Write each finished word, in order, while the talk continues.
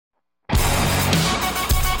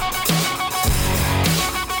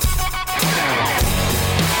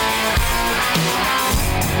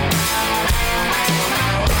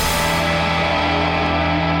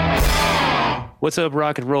What's up,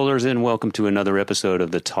 rock and rollers, and welcome to another episode of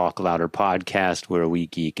the Talk Louder podcast, where we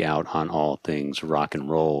geek out on all things rock and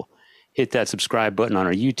roll. Hit that subscribe button on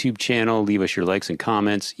our YouTube channel. Leave us your likes and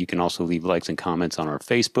comments. You can also leave likes and comments on our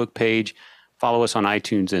Facebook page. Follow us on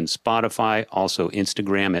iTunes and Spotify. Also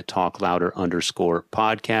Instagram at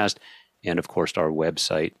talklouder_podcast. And of course, our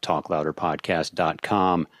website,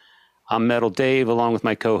 talklouderpodcast.com. I'm Metal Dave, along with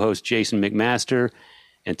my co-host Jason McMaster.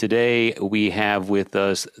 And today we have with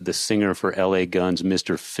us the singer for LA Guns,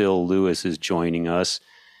 Mr. Phil Lewis, is joining us.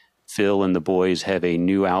 Phil and the boys have a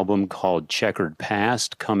new album called Checkered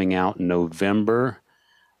Past coming out November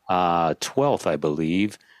 12th, I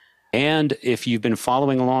believe. And if you've been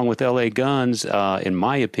following along with LA Guns, in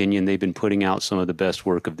my opinion, they've been putting out some of the best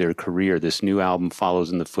work of their career. This new album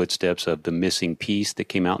follows in the footsteps of The Missing Piece that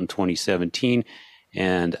came out in 2017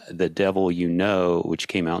 and The Devil You Know, which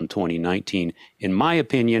came out in 2019. In my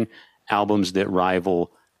opinion, albums that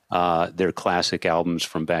rival their classic albums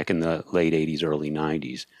from back in the late 80s, early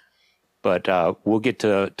 90s. But we'll get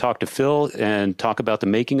to talk to Phil and talk about the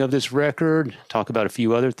making of this record, talk about a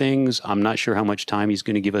few other things. I'm not sure how much time he's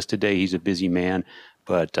going to give us today. He's a busy man,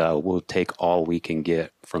 but we'll take all we can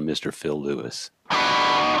get from Mr. Phil Lewis.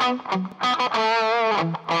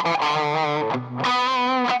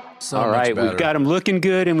 All right, we've got him looking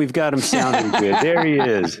good and we've got him sounding good. There he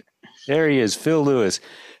is. There he is, Phil Lewis.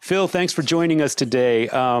 Phil, thanks for joining us today.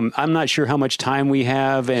 I'm not sure how much time we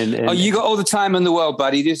have. And oh, you got all the time in the world,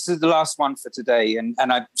 buddy. This is the last one for today. And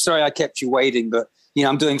I'm sorry I kept you waiting, but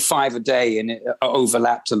I'm doing 5 a day and it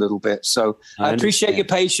overlapped a little bit. So I appreciate your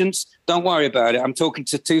patience. Don't worry about it. I'm talking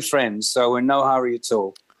to 2 friends, so in no hurry at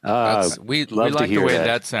all. We like the way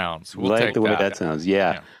that sounds. We'll like the way that sounds.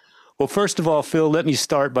 Yeah. Well, first of all, Phil, let me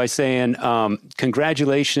start by saying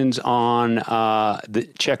congratulations on the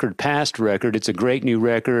Checkered Past record. It's a great new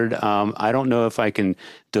record. I don't know if I can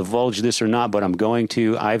divulge this or not, but I'm going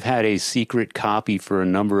to. I've had a secret copy for a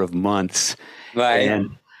number of months. Right.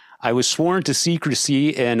 And I was sworn to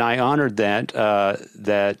secrecy, and I honored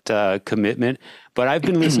that commitment. But I've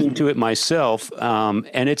been listening to it myself,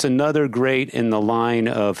 and it's another great in the line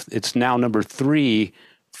of, it's now number 3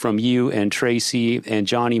 from you and Tracy and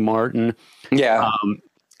Johnny Martin. Yeah.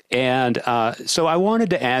 So I wanted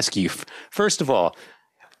to ask you, first of all,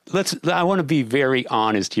 I want to be very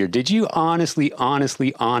honest here. Did you honestly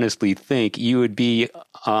think you would be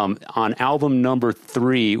on album number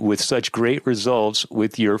 3 with such great results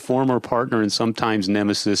with your former partner and sometimes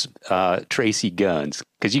nemesis, Tracy Guns?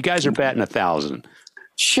 Because you guys are batting 1,000.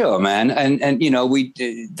 Sure, man. And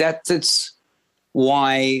that's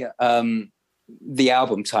why the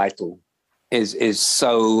album title is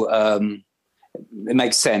so it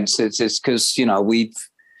makes sense. It's because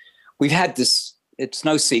we've had this. It's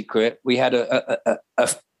no secret. We had a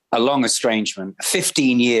long estrangement, a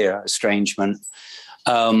 15-year estrangement,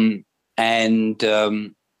 and I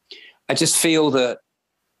just feel that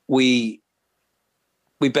we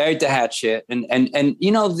buried the hatchet, and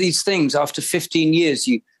these things after 15 years,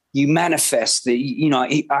 you manifest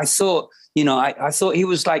the. I thought he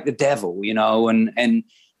was like the devil, and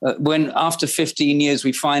when after 15 years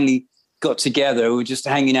we finally got together, we were just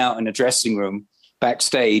hanging out in a dressing room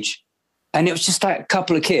backstage, and it was just like a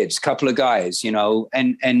couple of kids, couple of guys, and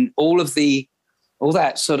all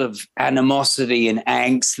that sort of animosity and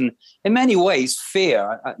angst, and in many ways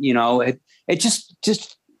fear, it just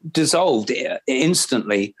dissolved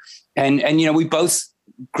instantly, and we both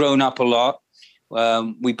grown up a lot.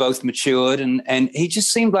 We both matured, and he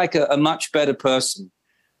just seemed like a much better person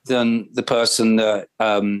than the person that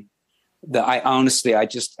I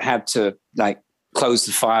just had to close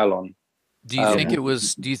the file on. Do you think it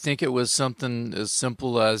was something as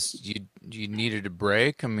simple as you needed a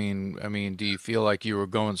break? I mean, do you feel like you were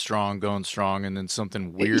going strong, and then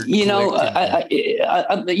something weird?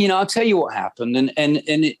 I'll tell you what happened, and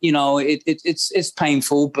it's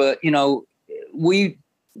painful, but we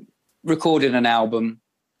recorded an album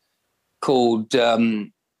called what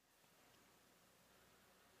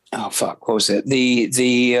was it?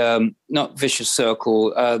 The not Vicious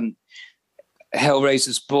Circle,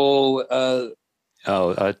 Hellraiser's Ball.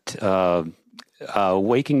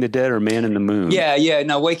 Waking the Dead or Man in the Moon? Yeah.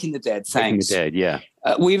 No, Waking the Dead. Thanks. Waking the Dead. Yeah.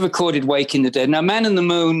 We recorded Waking the Dead. Now, Man in the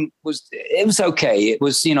Moon was okay. It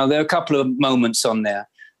was there are a couple of moments on there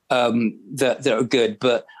that are good,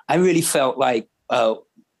 but I really felt like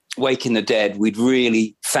Waking the Dead, we'd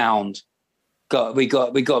really we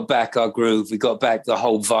got back our groove. We got back the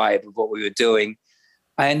whole vibe of what we were doing.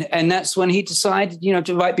 And that's when he decided,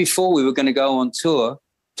 right before we were going to go on tour,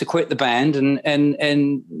 to quit the band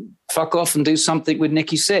and fuck off and do something with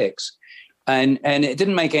Nikki Sixx. And it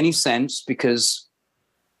didn't make any sense because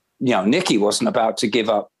Nicky wasn't about to give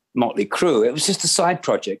up Motley Crue. It was just a side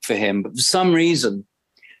project for him. But for some reason,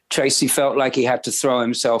 Tracy felt like he had to throw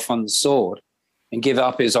himself on the sword and give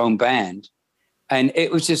up his own band. And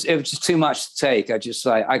it was just too much to take. I just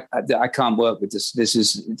like, I can't work with this. This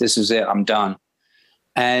is it. I'm done.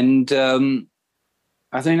 And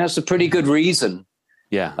I think that's a pretty good reason.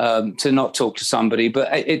 Yeah. To not talk to somebody, but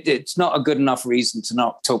it's not a good enough reason to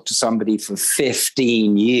not talk to somebody for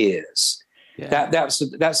 15 years. Yeah.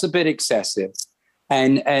 That's a bit excessive.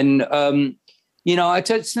 And I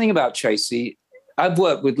tell you the thing about Tracy. I've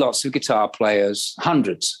worked with lots of guitar players,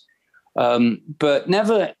 hundreds, but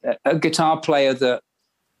never a guitar player that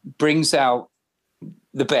brings out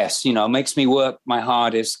the best, makes me work my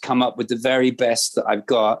hardest, come up with the very best that I've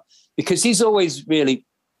got, because he's always really,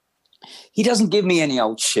 he doesn't give me any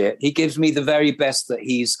old shit. He gives me the very best that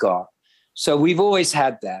he's got. So we've always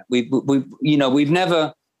had that. We've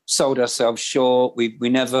never sold ourselves short. We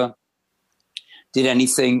never did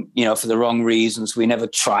anything, for the wrong reasons. We never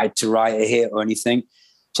tried to write a hit or anything.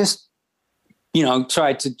 Just,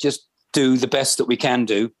 tried to just do the best that we can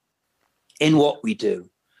do in what we do.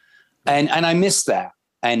 And I miss that.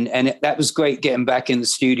 And that was great getting back in the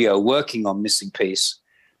studio, working on Missing Piece,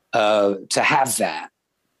 to have that.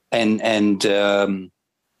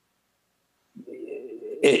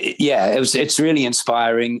 It's really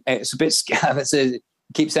inspiring. It's a bit scary.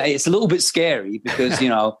 It's a little bit scary because,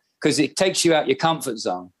 because it takes you out your comfort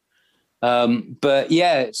zone. But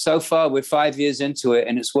yeah, so far we're 5 years into it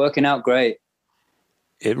and it's working out great.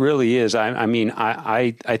 It really is.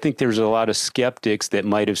 I think there's a lot of skeptics that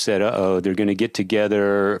might have said, they're going to get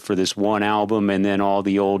together for this one album and then all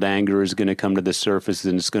the old anger is going to come to the surface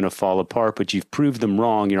and it's going to fall apart. But you've proved them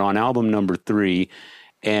wrong. You're on album number 3.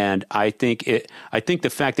 And I think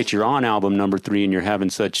the fact that you're on album number 3 and you're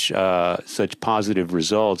having such positive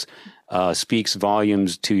results speaks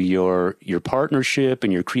volumes to your partnership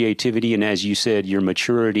and your creativity. And as you said, your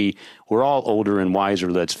maturity. We're all older and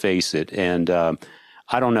wiser, let's face it. And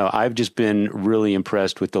I don't know. I've just been really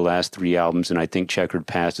impressed with the last 3 albums, and I think Checkered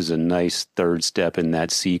Past is a nice third step in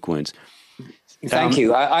that sequence. Thank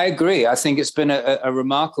you. I agree. I think it's been a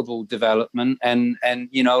remarkable development, and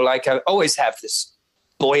I always have this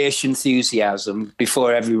boyish enthusiasm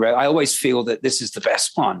before every. I always feel that this is the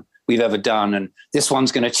best one we've ever done, and this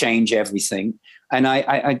one's going to change everything. And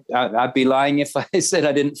I'd be lying if I said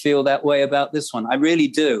I didn't feel that way about this one. I really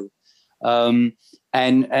do. I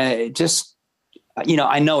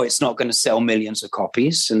know it's not going to sell millions of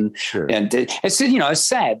copies, and it's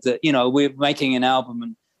sad that we're making an album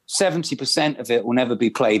and 70% of it will never be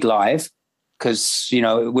played live because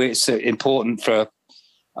it's important for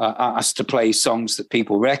us to play songs that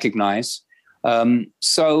people recognize.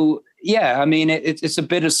 It's a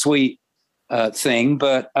bittersweet thing,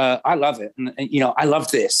 but I love it, and I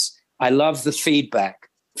love this. I love the feedback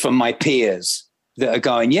from my peers that are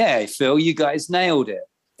going, "Yeah, Phil, you guys nailed it."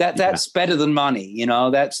 That's better than money,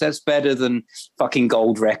 that's better than fucking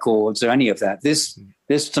gold records or any of that. This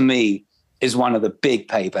to me is one of the big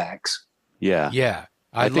paybacks. Yeah. Yeah.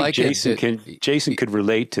 I think like Jason could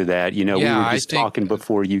relate to that. We were just talking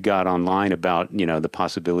before you got online about, the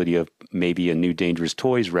possibility of maybe a new Dangerous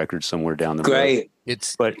Toys record somewhere down the road. Great.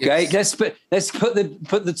 Great. Let's put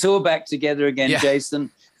the tour back together again, Jason.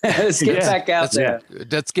 Let's get back out there.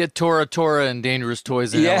 Let's get Tora Tora and Dangerous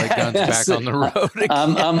Toys and LA Guns back on the road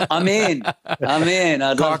again. I'm in.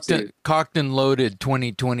 I'd love to. Cocked and Loaded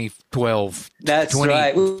 2012. That's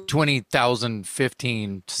right.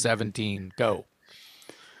 2015, 17, go.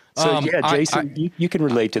 So Jason, you can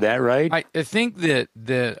relate to that, right? I think that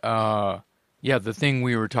the thing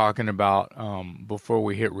we were talking about before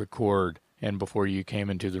we hit record and before you came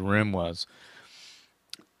into the room was,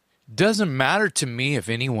 doesn't matter to me if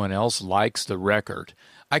anyone else likes the record.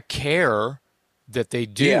 I care that they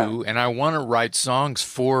do, and I want to write songs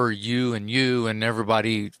for you and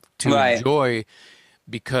everybody to enjoy,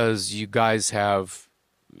 because you guys have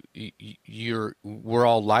we're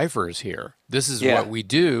all lifers here. This is what we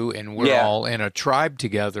do, and we're all in a tribe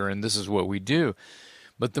together, and this is what we do.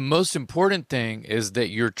 But the most important thing is that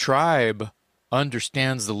your tribe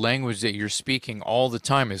understands the language that you're speaking all the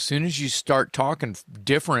time. As soon as you start talking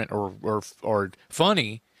different or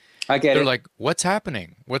funny, they're like, what's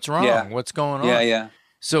happening? What's wrong? Yeah. What's going on? Yeah.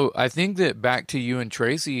 So I think that back to you and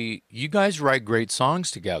Tracy, you guys write great songs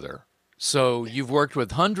together. So you've worked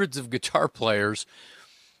with hundreds of guitar players.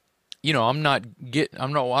 I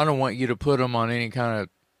don't want you to put them on any kind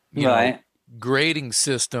of, grading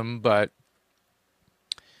system, but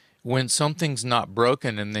when something's not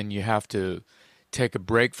broken and then you have to take a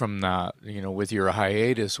break from that, with your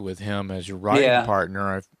hiatus with him as your writing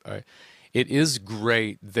partner, it is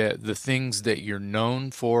great that the things that you're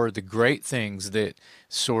known for, the great things that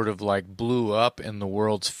sort of like blew up in the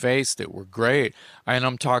world's face that were great. And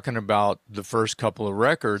I'm talking about the first couple of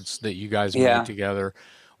records that you guys made together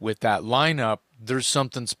with that lineup. There's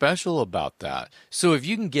something special about that. So if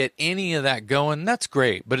you can get any of that going, that's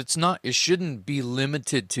great, but it shouldn't be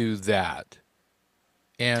limited to that.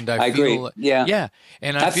 And I agree. Yeah.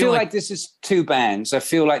 And I feel like this is two bands. I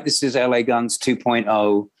feel like this is LA Guns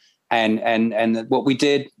 2.0. And what we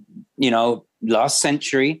did, last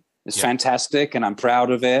century is fantastic, and I'm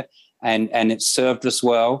proud of it. And it served us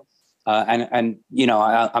well. I'm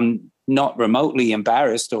not remotely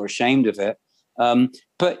embarrassed or ashamed of it.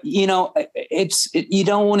 But you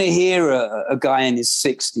don't want to hear a guy in his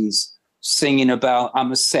 60s singing about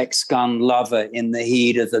I'm a sex gun lover in the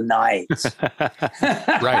heat of the night.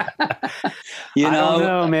 Right. I don't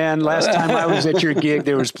know, man. Last time I was at your gig,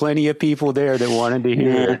 there was plenty of people there that wanted to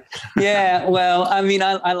hear it. Yeah. Well, I mean,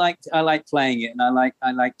 I like playing it, and I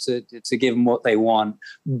like to give them what they want.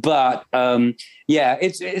 But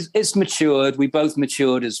it's matured. We both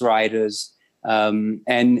matured as writers. He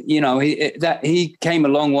came a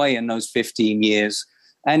long way in those 15 years,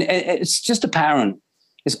 and it's just apparent.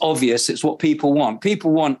 It's obvious. It's what people want.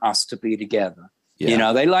 People want us to be together.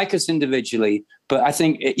 Yeah. They like us individually, but I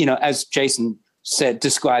think, as Jason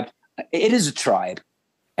described, it is a tribe,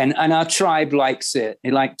 and our tribe likes it.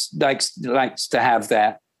 It likes to have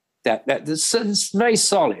that. It's very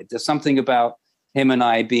solid. There's something about him and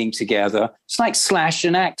I being together. It's like Slash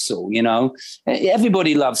and Axl.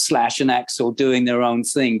 Everybody loves Slash and Axl doing their own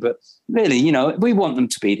thing, but really, we want them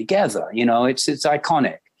to be together. It's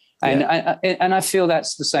iconic. Yeah. And I feel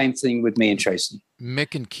that's the same thing with me and Tracy.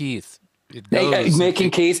 Mick and Keith. It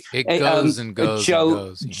goes and goes.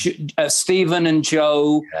 Stephen and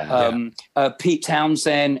Joe, Pete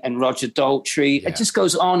Townsend and Roger Daltrey. Yeah. It just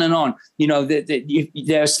goes on and on.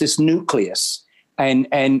 There's this nucleus, and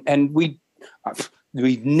we've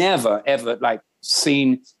never ever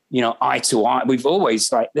seen eye to eye. We've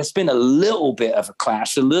always there's been a little bit of a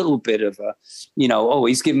clash, a little bit of a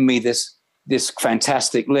he's giving me this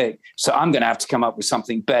fantastic lick, so I'm going to have to come up with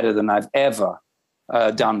something better than I've ever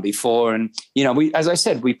done before. And we, as I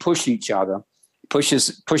said, we push each other,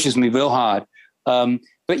 pushes me real hard.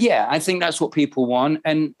 But yeah, I think that's what people want,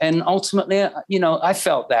 and ultimately, I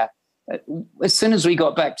felt that as soon as we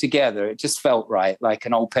got back together, it just felt right, like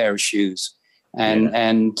an old pair of shoes. And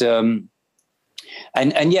we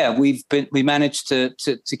managed to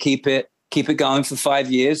keep it going for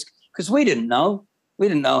 5 years, because we didn't know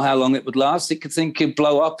how long it would last. It could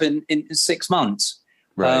blow up in 6 months.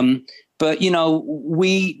 Right. But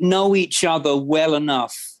we know each other well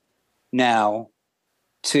enough now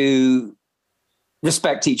to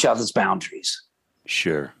respect each other's boundaries.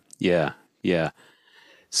 Sure. Yeah.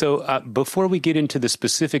 So before we get into the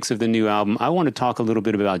specifics of the new album, I want to talk a little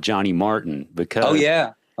bit about Johnny Martin, because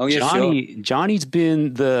Johnny's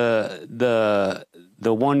been the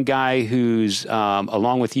one guy who's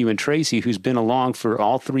along with you and Tracy, who's been along for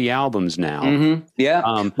all 3 albums now. Mm-hmm.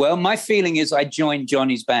 Yeah. Well, my feeling is I joined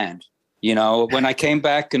Johnny's band, when I came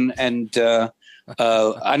back, and I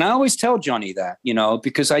always tell Johnny that,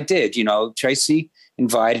 because I did. Tracy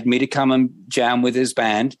invited me to come and jam with his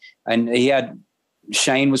band, and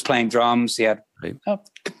Shane was playing drums. He had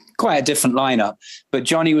quite a different lineup, but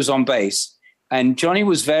Johnny was on bass, and Johnny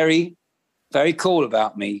was very, very cool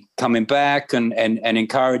about me coming back, and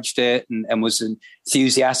encouraged it, and was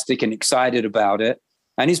enthusiastic and excited about it.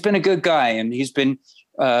 And he's been a good guy, and he's been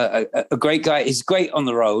a great guy. He's great on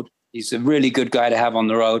the road. He's a really good guy to have on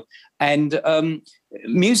the road, and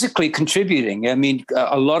musically contributing. I mean,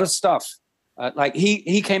 a lot of stuff.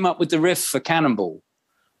 He came up with the riff for Cannonball.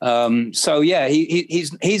 So yeah,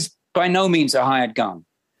 he's by no means a hired gun.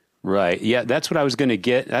 Right. Yeah, that's what I was going to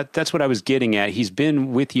get. That's what I was getting at. He's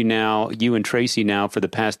been with you now, you and Tracy now, for the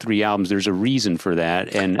past 3 albums. There's a reason for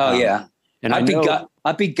that. And and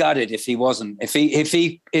I'd be gutted if he wasn't. If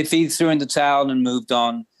he threw in the towel and moved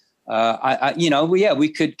on. We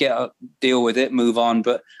could deal with it, move on.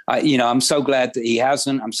 But I'm so glad that he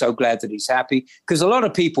hasn't. I'm so glad that he's happy, because a lot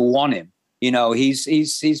of people want him. He's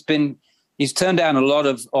turned down a lot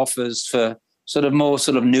of offers for sort of more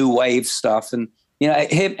sort of new wave stuff, and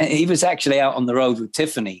he was actually out on the road with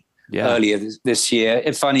Tiffany earlier this year.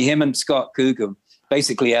 It's funny, him and Scott Coogan,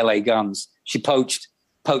 basically LA Guns. She poached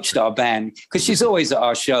our band because she's always at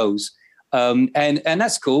our shows, and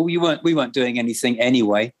that's cool. We weren't doing anything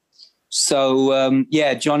anyway. So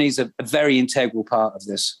Johnny's a very integral part of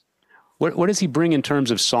this. What does he bring in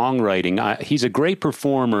terms of songwriting? He's a great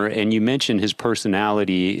performer, and you mentioned his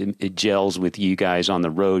personality. It gels with you guys on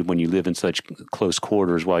the road when you live in such close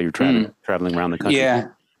quarters while you're traveling around the country. Yeah.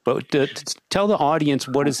 But tell the audience,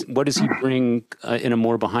 what does he bring in a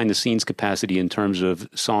more behind-the-scenes capacity in terms of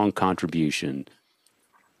song contribution?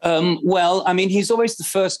 Well, I mean, he's always the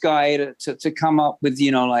first guy to come up with,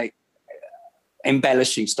 like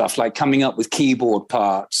embellishing stuff, like coming up with keyboard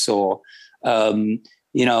parts or,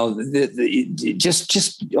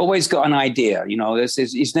 just always got an idea.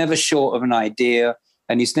 He's never short of an idea,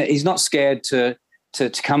 and he's not scared to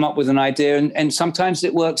come up with an idea. And sometimes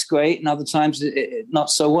it works great, and other times it not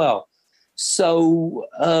so well. So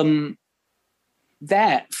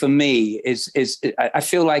that for me is I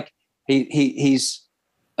feel like he's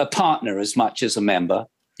a partner as much as a member.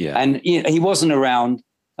 Yeah, and he wasn't around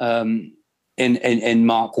in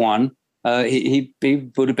Mark One. He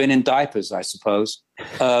would have been in diapers, I suppose.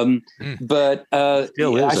 But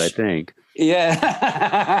still is, I think.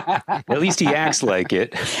 Yeah. At least he acts like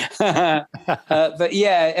it. But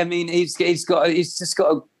yeah, I mean, he's just got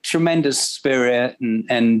a tremendous spirit,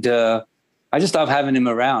 and I just love having him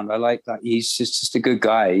around. I like that. He's just a good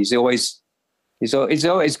guy. He's always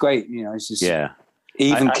great. He's just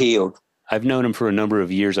even keeled. I've known him for a number of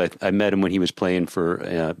years. I met him when he was playing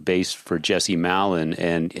for bass for Jesse Malin,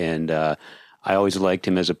 and I always liked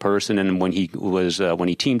him as a person. And when he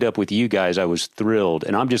teamed up with you guys, I was thrilled.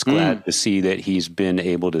 And I'm just glad to see that he's been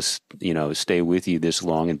able to stay with you this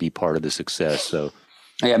long and be part of the success. So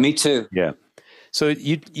yeah, me too. Yeah. So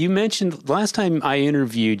you mentioned last time I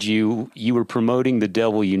interviewed you, you were promoting The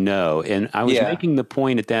Devil You Know, and I was making the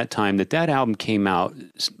point at that time that album came out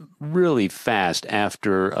really fast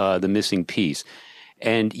after The Missing Piece.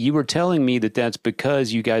 And you were telling me that that's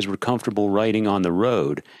because you guys were comfortable writing on the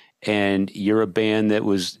road, and you're a band that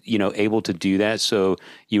was, able to do that. So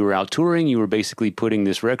you were out touring, you were basically putting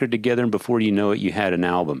this record together, and before you know it, you had an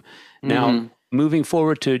album. Now, moving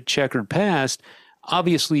forward to Checkered Past,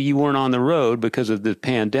 obviously you weren't on the road because of the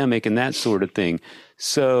pandemic and that sort of thing.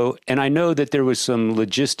 So, and I know that there was some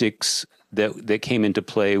logistics that came into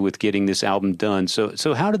play with getting this album done.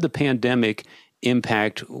 So how did the pandemic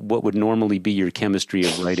impact what would normally be your chemistry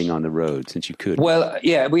of writing on the road, since you could? Well,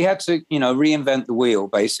 yeah, we had to, reinvent the wheel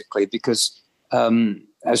basically, because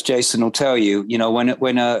as Jason will tell you,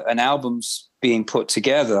 when an album's being put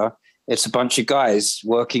together, it's a bunch of guys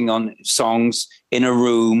working on songs in a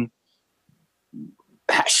room,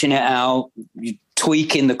 hashing it out,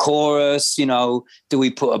 tweaking the chorus, do we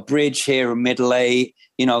put a bridge here, a middle eight,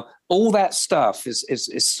 all that stuff is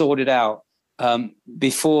sorted out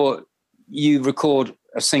before you record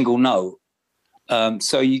a single note.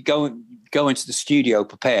 So you go into the studio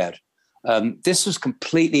prepared. This was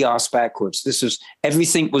completely arse backwards.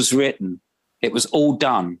 Everything was written. It was all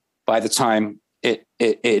done by the time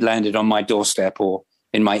it landed on my doorstep or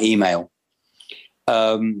in my email.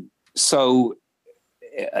 So,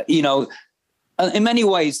 in many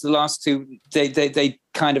ways, the last two, they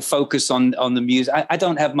kind of focus on the music. I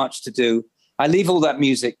don't have much to do. I leave all that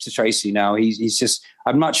music to Tracy now. He's just,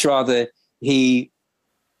 I'd much rather he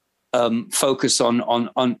focus on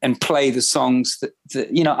and play the songs that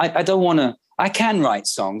I don't want to. I can write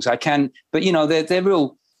songs, but they're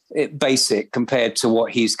real basic compared to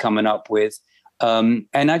what he's coming up with. And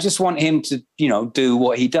I just want him to do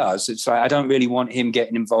what he does. It's like I don't really want him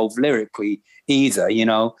getting involved lyrically either. We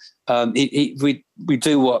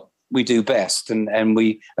do what we do best, and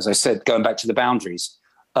we, as I said, going back to the boundaries.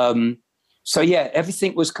 So yeah,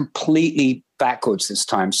 everything was completely backwards this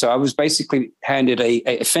time. So I was basically handed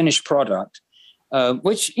a finished product,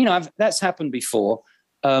 which that's happened before.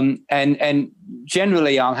 And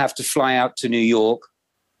generally, I'll have to fly out to New York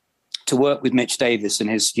to work with Mitch Davis in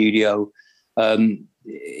his studio.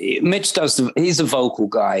 Mitch he's a vocal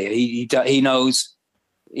guy. He knows.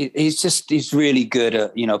 He's really good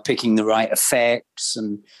at picking the right effects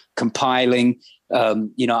and compiling.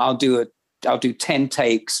 I'll do 10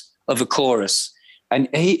 takes of a chorus, and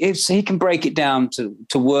he can break it down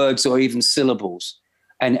to words or even syllables,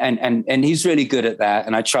 and he's really good at that,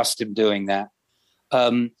 and I trust him doing that.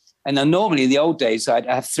 And then normally in the old days, I'd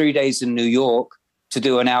have 3 days in New York to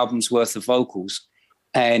do an album's worth of vocals,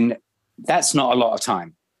 and that's not a lot of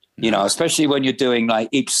time, especially when you're doing like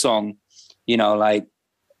each song, like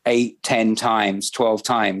 8, 10 times, 12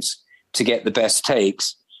 times to get the best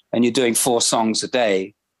takes, and you're doing 4 songs a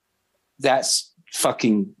day. That's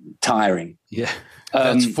fucking tiring. Yeah.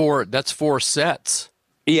 That's 4 sets.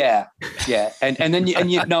 Yeah. Yeah. And then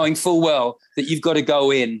you're knowing full well that you've got to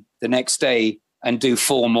go in the next day and do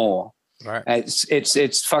 4 more. Right.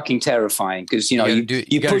 It's fucking terrifying because you got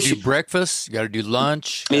to push do breakfast, you got to do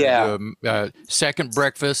lunch, do a second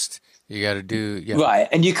breakfast. You got to do right,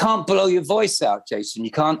 and you can't blow your voice out, Jason.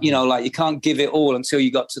 You can't, you can't give it all until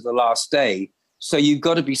you got to the last day. So you've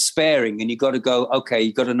got to be sparing, and you've got to go. Okay,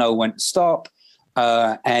 you've got to know when to stop,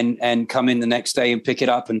 and come in the next day and pick it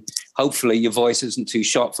up, and hopefully your voice isn't too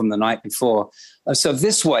shot from the night before. So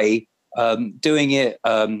this way, doing it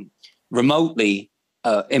remotely.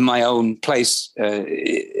 In my own place,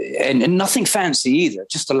 and nothing fancy either,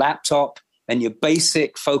 just a laptop and your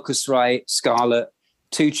basic Focusrite Scarlett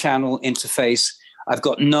 2-channel interface. I've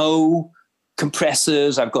got no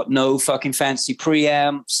compressors. I've got no fucking fancy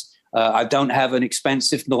preamps. I don't have an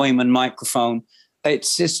expensive Neumann microphone.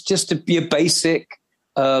 It's just to be a basic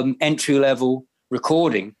entry-level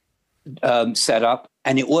recording setup,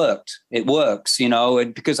 and it worked. It works,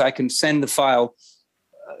 and because I can send the file.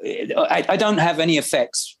 I don't have any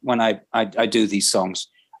effects when I do these songs.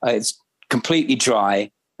 It's completely dry,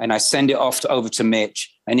 and I send it over to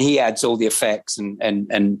Mitch, and he adds all the effects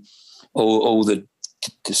and all the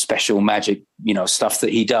special magic, stuff that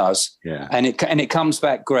he does. Yeah. And it comes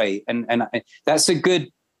back great. And that's a good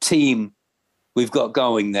team we've got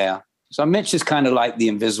going there. So Mitch is kind of like the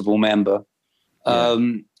invisible member. Yeah.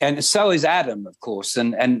 And so is Adam, of course.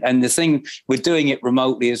 And the thing with doing it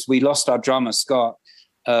remotely is we lost our drummer, Scott,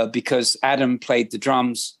 because Adam played the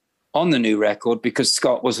drums on the new record because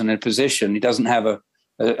Scott wasn't in a position. He doesn't have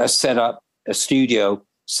a studio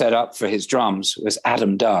set up for his drums, as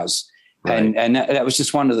Adam does. Right. And that was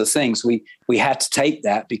just one of the things we had to take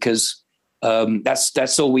that because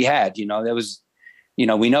that's all we had. There was, we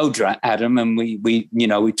know Adam, and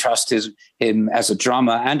we trust him as a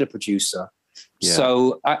drummer and a producer. Yeah.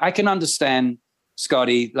 So I can understand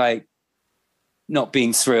Scotty, like, not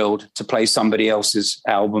being thrilled to play somebody else's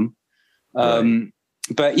album. Right.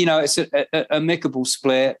 But, it's a amicable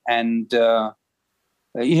split. And I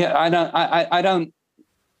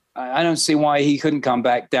don't see why he couldn't come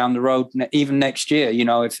back down the road even next year,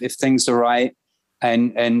 if things are right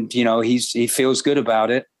and he feels good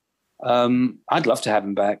about it. I'd love to have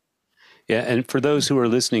him back. Yeah, and for those who are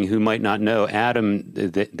listening who might not know, Adam,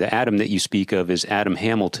 the Adam that you speak of is Adam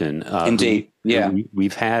Hamilton. Indeed, who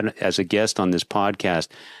we've had as a guest on this podcast.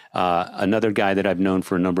 Another guy that I've known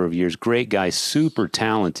for a number of years. Great guy, super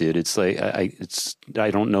talented. It's like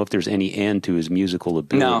I don't know if there's any end to his musical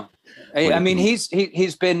ability. No, I mean he's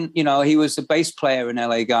been he was a bass player in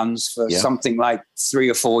LA Guns for something like 3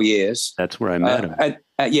 or 4 years. That's where I met him.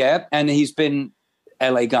 And he's been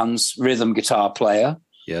LA Guns rhythm guitar player.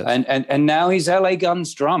 Yes. And now he's LA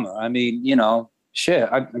Guns drummer. I mean, shit,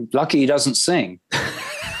 I'm lucky he doesn't sing.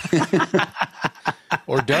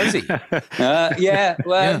 Or does he? Yeah.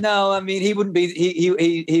 Well, no, I mean, he wouldn't be,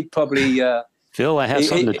 he'd probably, Phil, I have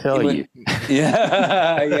something to tell you.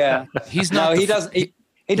 Yeah. He's not. No, he doesn't.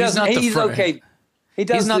 He doesn't. He's okay.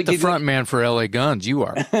 He's not the front man for LA Guns. You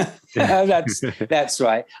are. That's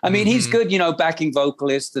right. I mean, he's good, backing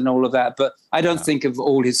vocalist and all of that. But I don't think of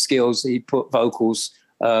all his skills. He put vocals,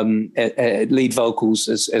 lead vocals,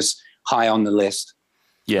 as high on the list.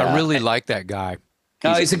 Yeah, I really like that guy.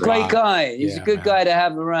 He's a great guy. He's a good guy to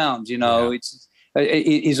have around.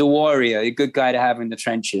 He's a warrior, a good guy to have in the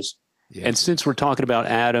trenches. Yeah. And since we're talking about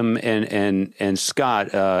Adam and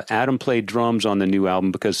Scott, Adam played drums on the new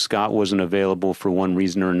album because Scott wasn't available for one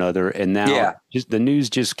reason or another. And now the news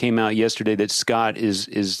just came out yesterday that Scott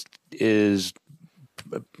is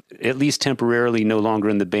at least temporarily no longer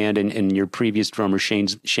in the band, and your previous drummer Shane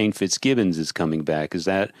Fitzgibbons is coming back. Is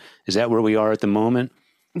that where we are at the moment?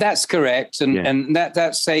 That's correct, and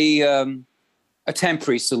that's a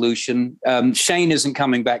temporary solution. Shane isn't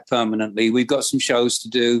coming back permanently. We've got some shows to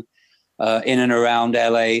do in and around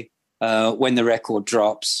LA when the record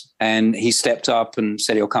drops, and he stepped up and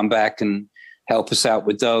said he'll come back and help us out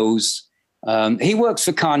with those. He works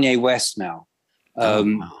for Kanye West now.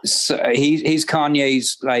 So he's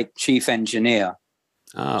Kanye's like chief engineer.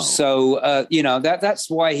 So that's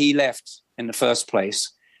why he left in the first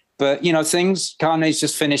place. But Kanye's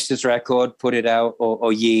just finished his record, put it out,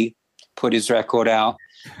 or Ye put his record out,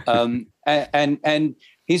 and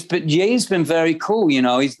Ye's been very cool.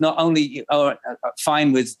 He's not only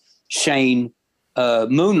fine with Shane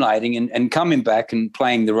moonlighting and coming back and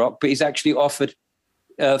playing the rock, but he's actually offered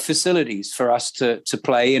facilities for us to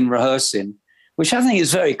play and rehearse in, which I think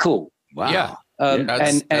is very cool. Wow. Yeah.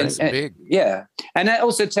 That's big. Yeah. And that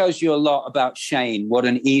also tells you a lot about Shane, what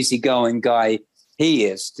an easygoing guy he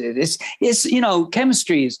is. It's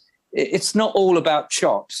chemistry it's not all about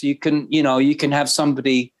chops. You can have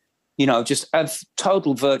somebody, just a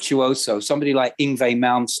total virtuoso, somebody like Yngwie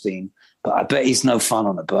Malmsteen, but I bet he's no fun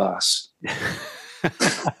on a bus.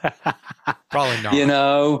 Probably not. You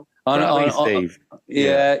know, safe.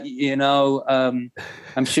 Yeah, you know,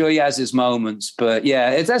 I'm sure he has his moments, but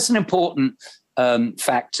yeah, that's an important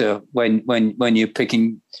factor when you're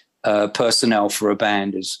picking personnel for a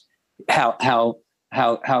band, is how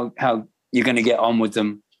you're going to get on with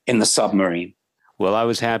them in the submarine. Well, I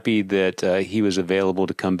was happy that he was available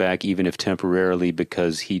to come back, even if temporarily,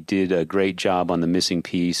 because he did a great job on The Missing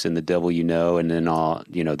Piece and The Devil You Know, and then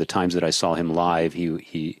the times that I saw him live,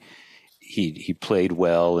 he played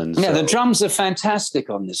well. And yeah, the drums are fantastic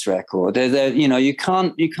on this record. They're you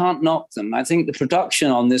can't knock them. I think the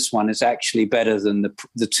production on this one is actually better than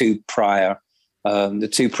the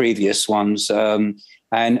two previous ones. And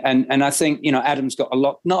I think Adam's got a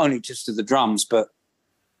lot, not only just to the drums, but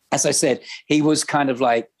as I said, he was kind of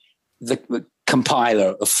like the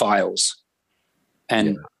compiler of files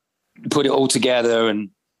and put it all together and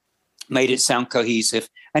made it sound cohesive.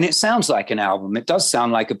 And it sounds like an album. It does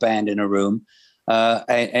sound like a band in a room,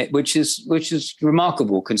 which is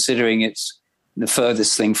remarkable considering it's the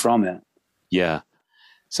furthest thing from it. Yeah.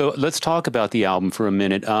 So let's talk about the album for a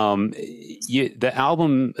minute. The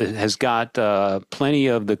album has got plenty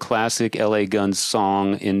of the classic LA Guns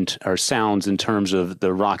sounds in terms of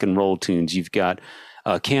the rock and roll tunes. You've got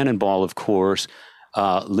Cannonball, of course.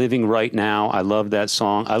 Living Right Now. I love that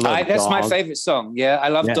song. That's my favorite song. Yeah, I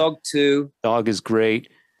love Dog too. Dog is great.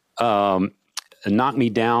 Knock Me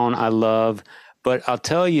Down, I love. But I'll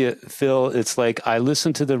tell you, Phil, it's like I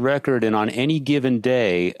listen to the record, and on any given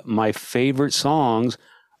day, my favorite songs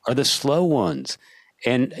are the slow ones.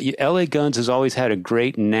 And LA Guns has always had a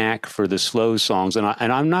great knack for the slow songs. And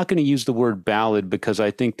I'm not going to use the word ballad because I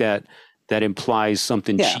think that implies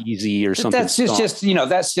something cheesy or something. That's just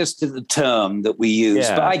that's just the term that we use.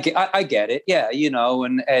 Yeah. But I get it. Yeah,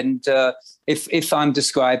 and if I'm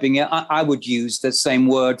describing it, I would use the same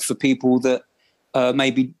word for people that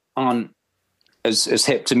maybe aren't as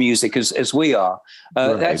hip to music as we are.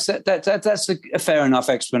 Right. That's a fair enough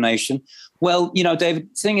explanation. Well, David,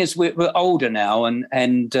 the thing is we're older now, and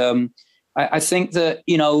I think that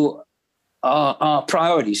our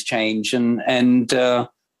priorities change, and I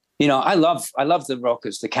love the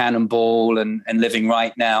rockers, the Cannonball and Living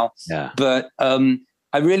Right Now. Yeah. But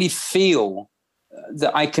I really feel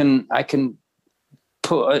that I can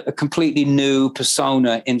put a completely new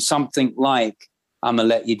persona in something like "I'ma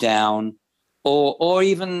Let You Down," or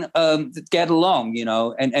even "Get Along,"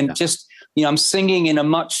 and just I'm singing in a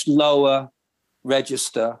much lower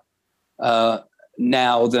register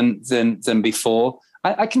now than before.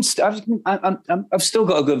 I've still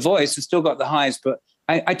got a good voice, I've still got the highs, but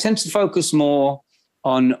I tend to focus more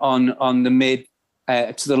on the mid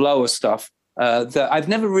to the lower stuff that I've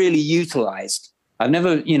never really utilized. I've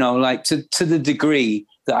never, to the degree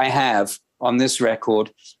that I have on this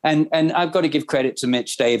record. And I've got to give credit to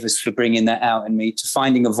Mitch Davis for bringing that out in me, to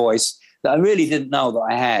finding a voice that I really didn't know that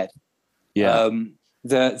I had. Yeah.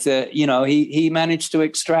 He managed to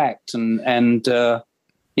extract and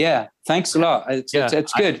thanks a lot.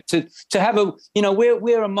 It's good to have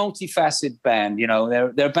we're a multifaceted band.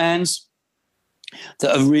 There are bands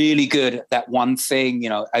that are really good at that one thing.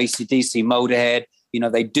 AC/DC, Motorhead.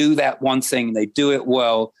 They do that one thing. They do it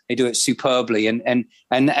well. They do it superbly, and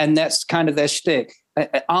that's kind of their shtick.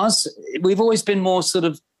 Ours, we've always been more sort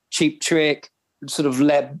of Cheap Trick, sort of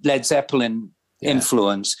Led Zeppelin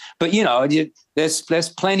influence. But there's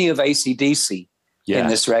plenty of AC/DC in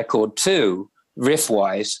this record too, riff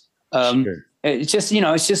wise. Sure. It's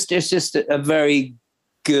just a very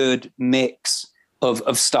good mix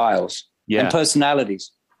of styles and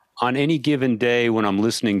personalities. On any given day when I'm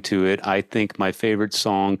listening to it, I think my favorite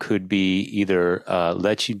song could be either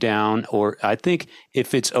Let You Down, or I think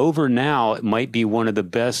If It's Over Now, it might be one of the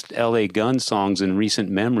best LA Guns songs in recent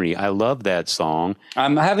memory. I love that song.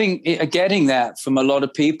 I'm getting that from a lot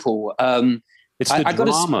of people. It's the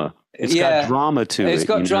drama. It's got drama to it. It's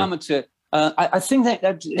got drama to it. I think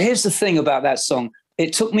that here's the thing about that song.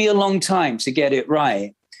 It took me a long time to get it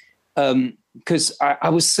right. Because I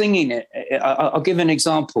was singing it. I'll give an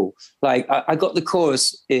example. Like I got the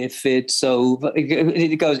chorus, if it's over,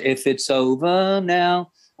 it goes, if it's over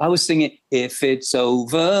now. I was singing, if it's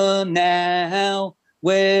over now,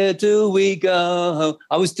 where do we go?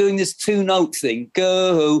 I was doing this 2-note thing,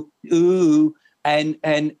 go, ooh, and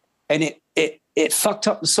it fucked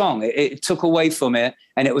up the song. It took away from it,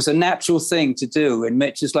 and it was a natural thing to do. And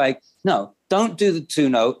Mitch is like, no, don't do the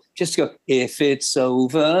 2-note. Just go, if it's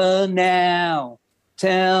over now,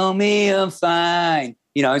 tell me I'm fine.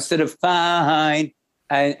 Instead of fine.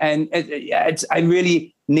 And I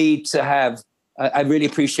really need to have, I really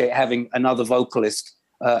appreciate having another vocalist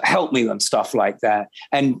help me and stuff like that.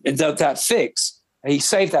 And that fix, he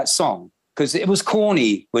saved that song because it was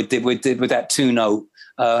corny with that 2-note.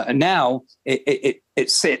 And now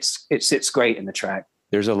it sits great in the track.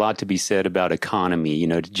 There's a lot to be said about economy, you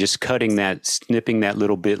know, just snipping that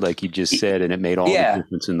little bit, like you just said, and it made all the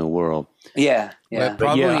difference in the world. Yeah, yeah.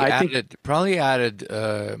 Probably added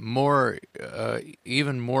more,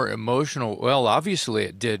 even more emotional. Well, obviously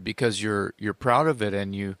it did because you're proud of it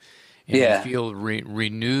and you feel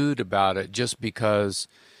renewed about it just because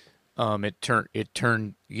it turned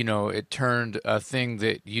a thing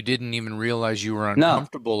that you didn't even realize you were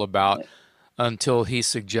uncomfortable about until he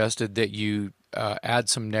suggested that you add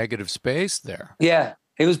some negative space there. Yeah,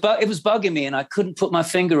 it was bugging me, and I couldn't put my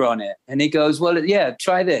finger on it. And he goes, "Well, yeah,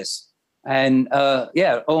 try this." And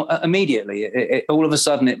immediately, all of a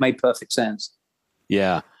sudden, it made perfect sense.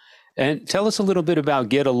 Yeah. And tell us a little bit about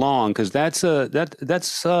Get Along, because that's a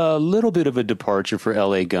little bit of a departure for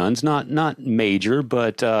LA Guns. Not major,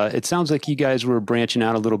 but it sounds like you guys were branching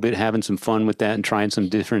out a little bit, having some fun with that, and trying some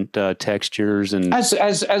different textures. And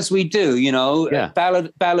as we do, you know,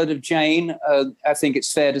 Ballad of Jane. I think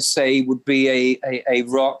it's fair to say would be a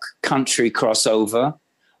rock country crossover.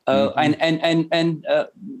 And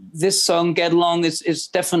this song Get Along is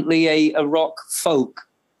definitely a rock folk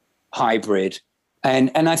hybrid.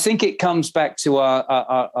 And I think it comes back to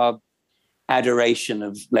our adoration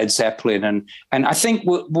of Led Zeppelin, and I think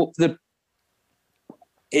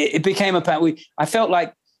it became apparent. I felt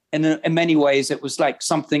like in many ways it was like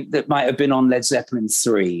something that might have been on Led Zeppelin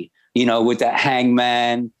 3, you know, with that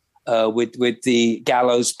hangman, with the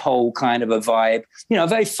gallows pole kind of a vibe, you know, a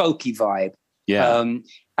very folky vibe. Yeah,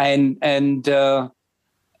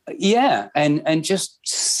 and just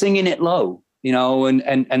singing it low, you know,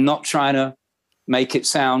 and not trying to make it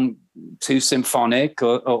sound too symphonic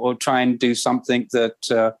or try and do something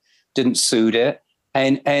that didn't suit it.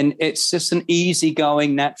 And it's just an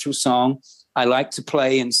easygoing, natural song. I like to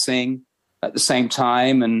play and sing at the same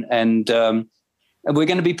time. And we're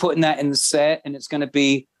going to be putting that in the set, and it's going to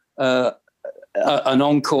be an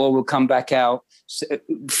encore. We'll come back out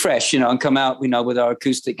fresh, you know, and come out, you know, with our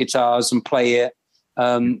acoustic guitars and play it.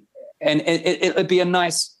 And it'll be a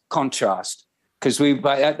nice contrast, because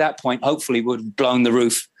at that point, hopefully, would have blown the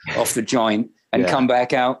roof off the joint and come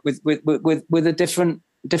back out with a different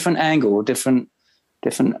angle, different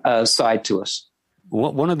side to us.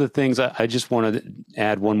 One of the things I just wanted to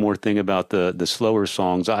add one more thing about the slower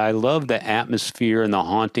songs. I love the atmosphere and the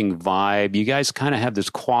haunting vibe. You guys kind of have this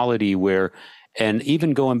quality where, and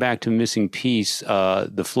even going back to Missing Piece,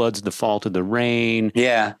 The Flood's the Fault of the Rain.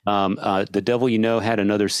 Yeah. The Devil You Know had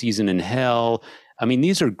Another Season in Hell. I mean,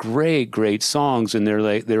 these are great songs, and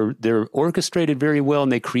they're orchestrated very well,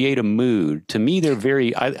 and they create a mood. To me, they're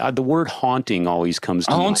very. The word haunting always comes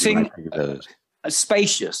to haunting, mind.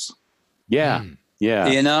 Spacious. Yeah, yeah.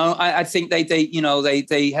 You know, I think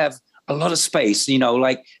they have a lot of space. You know,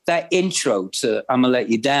 like that intro to "I'm Gonna Let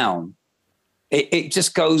You Down." It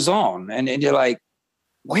just goes on, and you're like,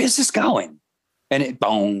 "Where's this going?" And it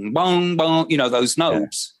boom, boom, boom. You know, those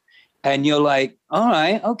notes. Yeah. And you're like, all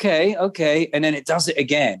right, okay. And then it does it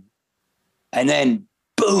again. And then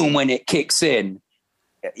boom, when it kicks in,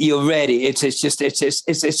 you're ready. It's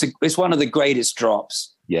one of the greatest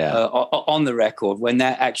drops on the record, when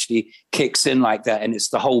that actually kicks in like that. And it's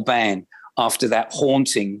the whole band after that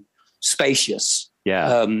haunting, spacious,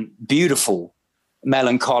 beautiful,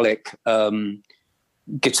 melancholic,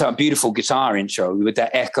 beautiful guitar intro with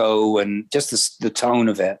that echo and just the tone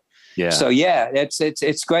of it. Yeah. So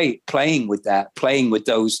it's great playing with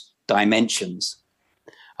those dimensions.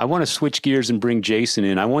 I want to switch gears and bring Jason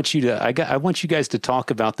in. I want you guys to talk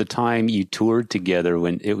about the time you toured together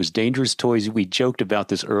when it was Dangerous Toys. We joked about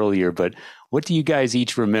this earlier, but what do you guys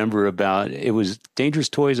each remember about? It was Dangerous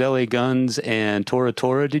Toys, LA Guns, and Tora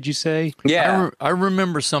Tora, did you say? Yeah. I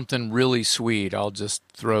remember something really sweet. I'll just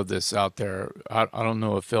throw this out there. I don't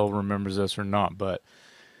know if Phil remembers this or not, but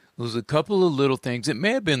there was a couple of little things. It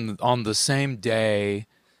may have been on the same day.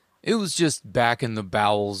 It was just back in the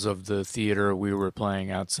bowels of the theater we were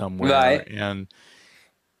playing at somewhere. Right.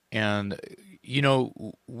 And you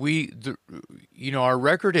know, our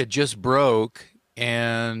record had just broke,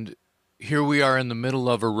 and here we are in the middle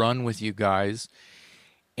of a run with you guys.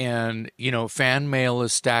 And, you know, fan mail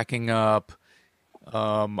is stacking up.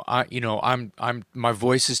 My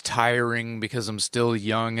voice is tiring because I'm still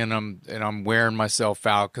young, and I'm wearing myself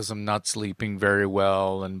out because I'm not sleeping very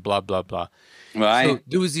well, and blah blah blah. Right. So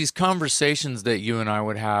there was these conversations that you and I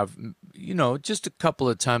would have, you know, just a couple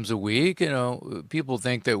of times a week. You know, people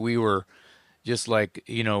think that we were, just like,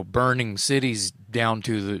 you know, burning cities down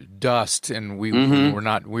to the dust, and we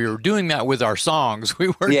were doing that with our songs.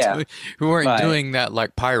 We weren't doing that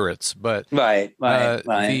like pirates, but right.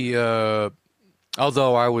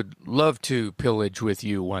 Although I would love to pillage with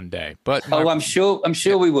you one day, but I'm sure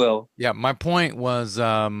we will. Yeah, my point was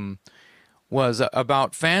about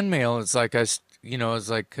fan mail. It's like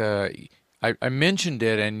I mentioned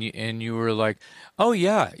it, and you were like, "Oh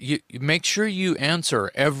yeah, you make sure you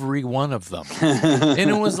answer every one of them." And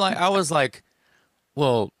it was like, I was like,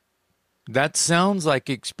 "Well, that sounds like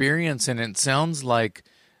experience, and it sounds like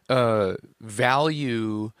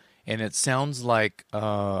value, and it sounds like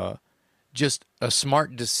just a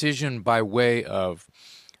smart decision by way of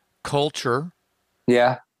culture."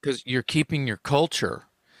 Yeah, because you're keeping your culture.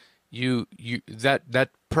 That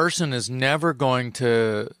person is never going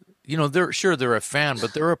to, you know, they're a fan,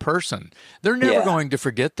 but they're a person. They're never going to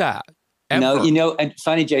forget that. Ever. No, you know, and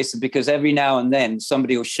funny, Jason, because every now and then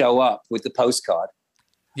somebody will show up with the postcard.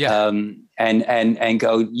 Yeah. And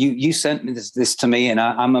go, you sent me this to me, and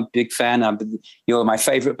I'm a big fan. You're my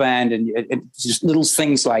favorite band, and just little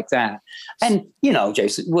things like that. And you know,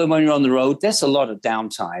 Jason, when you're on the road, there's a lot of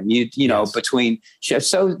downtime. You know, between shows,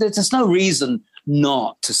 so there's no reason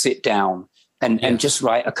not to sit down and just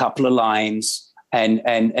write a couple of lines and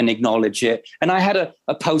acknowledge it. And I had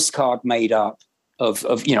a postcard made up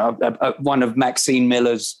of you know, one of Maxine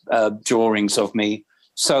Miller's drawings of me.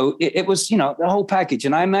 So it was, you know, the whole package.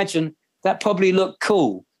 And I imagine that probably looked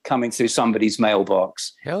cool coming through somebody's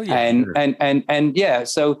mailbox. Hell yeah. And yeah,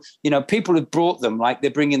 so, you know, people have brought them like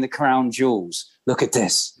they're bringing the crown jewels. Look at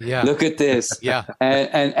this. Yeah. Look at this. Yeah.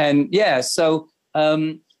 And yeah, so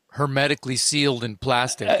hermetically sealed in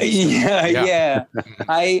plastic. Yeah.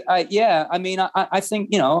 I mean, I think,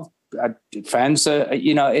 you know, fans are,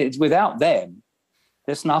 you know, it's without them,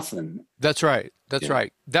 there's nothing. That's right. That's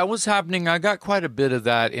right. That was happening. I got quite a bit of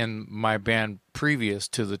that in my band previous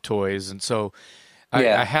to the Toys. And so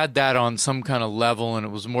I had that on some kind of level, and it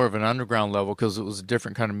was more of an underground level because it was a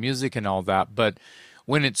different kind of music and all that. But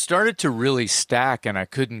when it started to really stack and I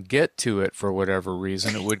couldn't get to it for whatever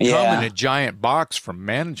reason, it would come in a giant box from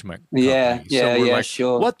management company.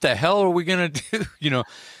 Sure. What the hell are we going to do? You know,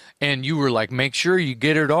 and you were like, make sure you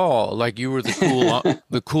get it all. Like you were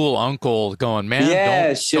the cool uncle going,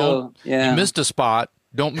 man, don't, you missed a spot.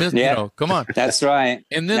 Don't miss, you know, come on. That's right.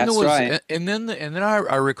 And then and then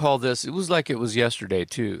I recall this. It was like it was yesterday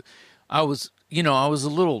too. I was a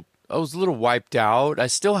little wiped out. I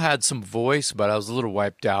still had some voice, but I was a little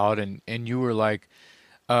wiped out. And you were like,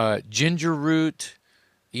 ginger root,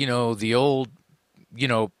 you know, the old, you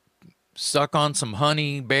know, suck on some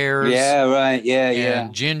honey bears. Yeah, right.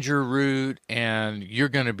 And ginger root, and you're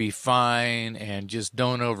going to be fine, and just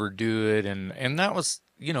don't overdo it. And that was,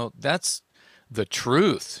 you know, that's the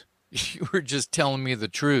truth. You were just telling me the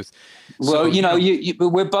truth. Well, you know,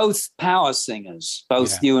 we're both power singers,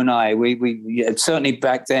 both you and I. We certainly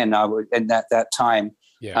back then, I was in that time.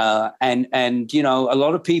 Yeah. And you know, a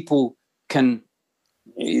lot of people can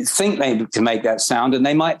think they can make that sound, and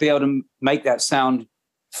they might be able to make that sound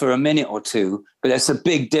for a minute or two, but there's a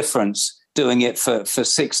big difference doing it for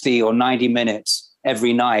 60 or 90 minutes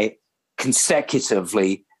every night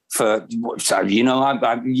consecutively for, so, you know,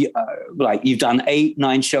 like you've done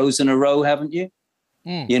 8-9 shows in a row, haven't you?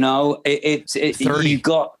 You know, it's 30.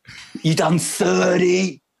 You've done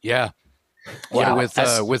 30. Yeah. Wow.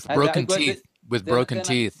 Yeah, with broken teeth. With broken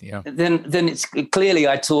teeth, yeah. Then it's clearly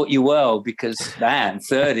I taught you well, because man,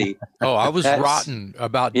 30. Oh, I was rotten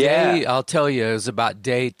about day. I'll tell you, it was about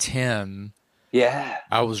day 10. Yeah,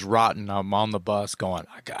 I was rotten. I'm on the bus going,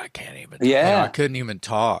 I can't even. Yeah, you know, I couldn't even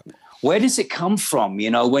talk. Where does it come from?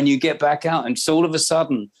 You know, when you get back out, and so all of a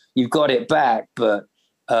sudden you've got it back. But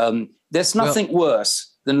there's nothing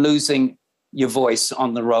worse than losing your voice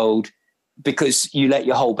on the road because you let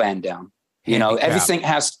your whole band down. You know, everything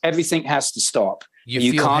has to stop.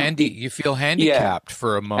 You feel handicapped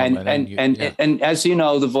for a moment. And as you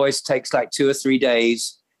know, the voice takes like 2 or 3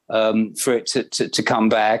 days for it to come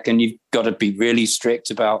back, and you've got to be really strict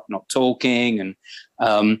about not talking. And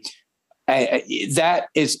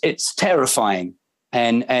it's terrifying.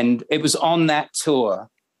 And it was on that tour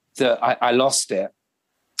that I lost it,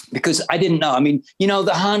 because I didn't know. I mean, you know,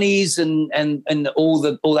 the honeys and all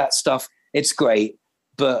that stuff, it's great,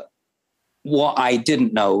 but what I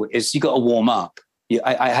didn't know is you got to warm up.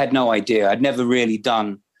 I had no idea. I'd never really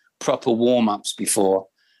done proper warm-ups before.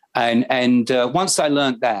 And once I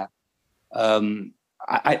learned that,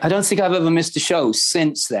 I don't think I've ever missed a show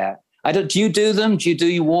since that. Do you do them? Do you do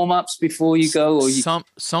your warm-ups before you go? Or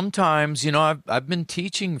sometimes, you know, I've been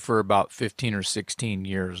teaching for about 15 or 16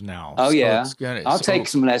 years now. Oh, so yeah. I'll take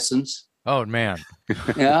some lessons. Oh man,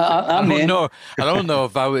 Yeah, I I'm don't in. know. I don't know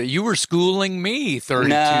if you were schooling me 32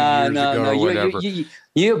 No, years no, ago no. or whatever.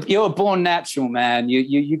 You're a born natural, man.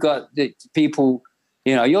 You got the people.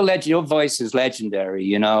 You know, your voice is legendary.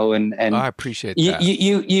 You know, and I appreciate you that.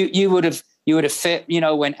 you would have fit. You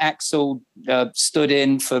know, when Axl stood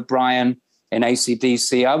in for Brian in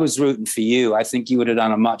AC/DC, I was rooting for you. I think you would have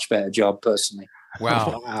done a much better job personally.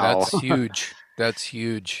 Wow, Wow. that's huge. That's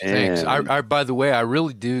huge. Yeah. Thanks. I by the way, I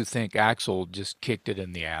really do think Axl just kicked it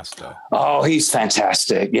in the ass, though. Oh, he's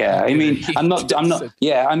fantastic. Yeah, I mean, I'm not.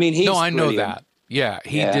 Yeah, I mean, he's no, I know brilliant. that. Yeah,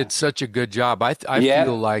 he did such a good job. I Yeah.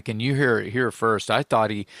 feel like, and you hear it here first. I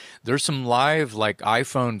thought there's some live like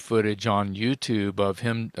iPhone footage on YouTube of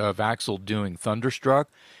Axl doing Thunderstruck,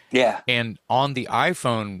 Yeah, and on the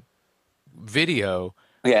iPhone video,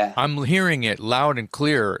 yeah. I'm hearing it loud and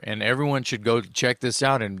clear, and everyone should go check this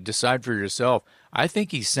out and decide for yourself. I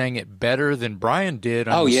think he sang it better than Brian did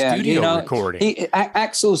on the studio recording.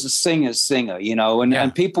 Axl's a singer, you know,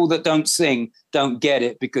 and people that don't sing don't get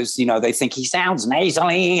it because, you know, they think he sounds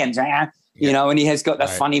nasally and, you know, and he has got that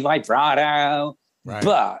funny vibrato. Right.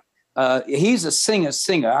 But he's a singer.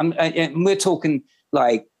 And we're talking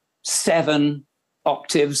like 7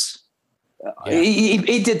 octaves.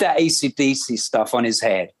 He did that AC/DC stuff on his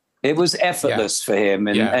head. It was effortless for him.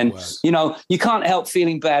 And you know, you can't help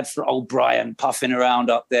feeling bad for old Brian puffing around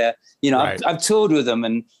up there. You know, I've toured with him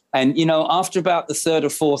and, you know, after about the 3rd or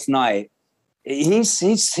 4th night,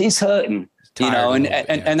 he's hurting, you know,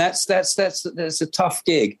 and that's a tough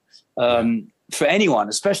gig for anyone,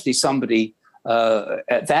 especially somebody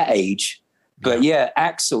at that age. But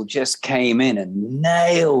Axl just came in and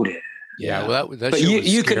nailed it. Yeah, well, that shit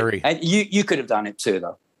was scary. You could have done it too,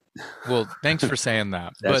 though. Well, thanks for saying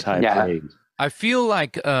that. That's high praise. I feel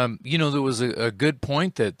like, you know, there was a good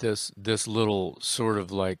point that this little sort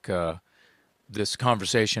of like this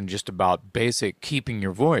conversation just about basic keeping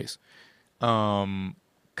your voice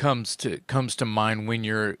comes to mind when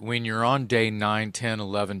you're on day 9, 10,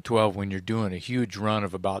 11, 12, when you're doing a huge run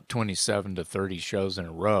of about 27 to 30 shows in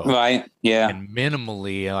a row. Right, yeah. And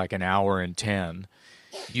minimally like an hour and 10.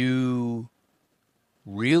 You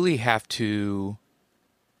really have to,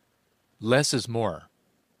 less is more.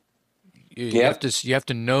 You have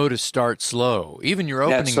to know to start slow. Even your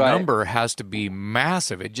opening number has to be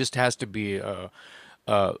massive. It just has to be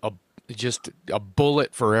just a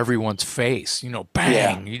bullet for everyone's face. You know,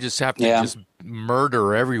 bang! You just have to just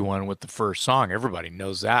murder everyone with the first song. Everybody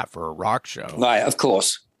knows that for a rock show, right? Of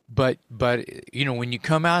course. But you know, when you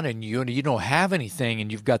come out and you don't have anything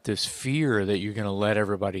and you've got this fear that you're going to let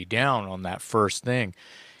everybody down on that first thing.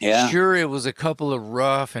 Yeah. Sure, it was a couple of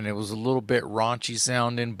rough and it was a little bit raunchy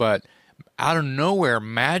sounding, but out of nowhere,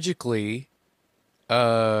 magically,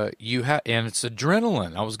 you have, and it's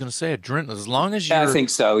adrenaline. I was going to say adrenaline. As long as I think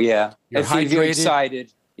so. Yeah. You're hydrated, you're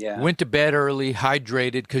excited. Yeah. Went to bed early,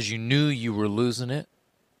 hydrated because you knew you were losing it.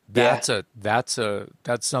 That's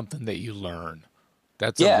something that you learn.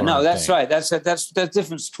 That's thing. Right. That's the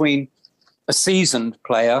difference between a seasoned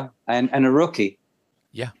player and a rookie.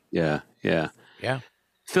 Yeah.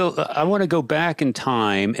 Phil, I want to go back in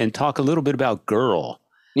time and talk a little bit about Girl.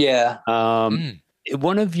 Yeah.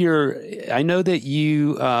 One of I know that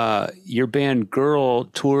your band Girl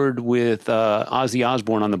toured with Ozzy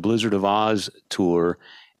Osbourne on the Blizzard of Oz tour.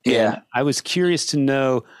 And I was curious to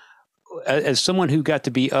know, as someone who got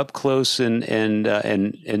to be up close and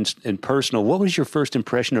personal, what was your first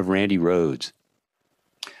impression of Randy Rhoads?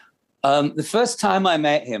 The first time I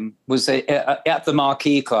met him was at the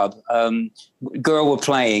Marquee Club. Girl were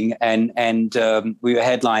playing and we were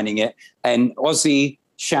headlining it, and Ozzy,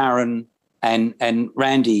 Sharon, and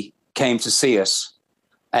Randy came to see us.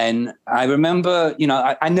 And I remember, you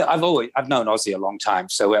know, I've known Ozzy a long time,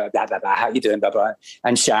 so how you doing, blah, blah,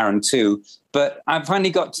 and Sharon too. But I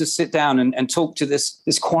finally got to sit down and talk to this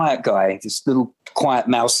quiet guy, this little quiet,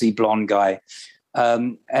 mousy, blonde guy.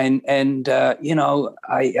 You know,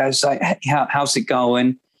 I was like, hey, how's it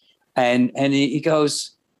going? And he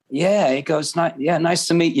goes, nice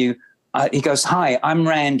to meet you. He goes, hi, I'm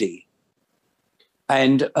Randy.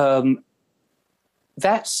 And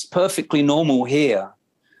that's perfectly normal here.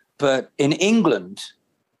 But in England,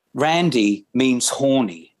 Randy means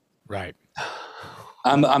horny. Right.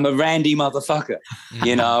 I'm a Randy motherfucker,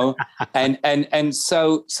 you know? and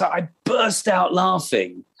so I burst out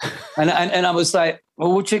laughing. And I was like,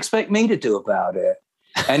 well, what do you expect me to do about it?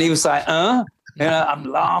 And he was like, you know, I'm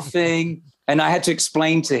laughing. And I had to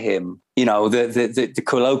explain to him, you know, the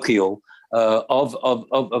colloquial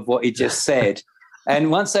of what he just said.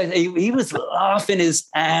 And once he was laughing his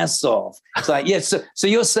ass off. It's like, so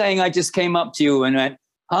you're saying I just came up to you and went,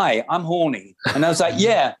 hi, I'm horny. And I was like,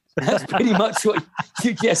 yeah, That's pretty much what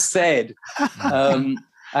you just said. And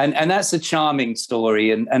that's a charming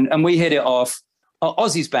story. And we hit it off.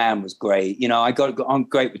 Ozzy's band was great. You know, I got on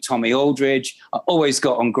great with Tommy Aldridge. I always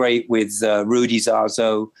got on great with Rudy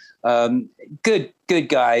Zazo. Good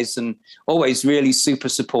guys, and always really super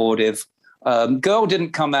supportive. Girl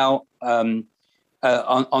didn't come out on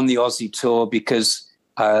the Ozzy tour because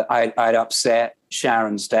I'd upset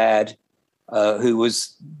Sharon's dad, who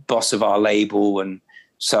was boss of our label, and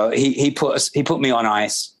so he put me on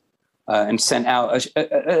ice. And sent out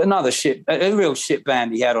a real shit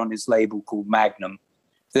band he had on his label called Magnum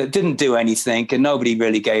that didn't do anything, and nobody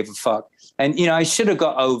really gave a fuck. And you know, I should have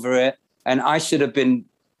got over it, and I should have been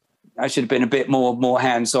a bit more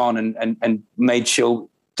hands on and made sure,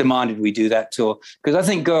 demanded we do that tour, because I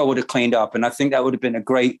think Girl would have cleaned up, and I think that would have been a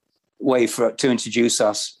great way to introduce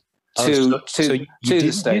us to the States.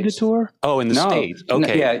 Do the tour? Oh, in the States.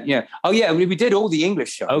 Okay. Yeah. Oh, yeah. We did all the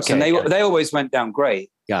English shows, okay, and they always went down great.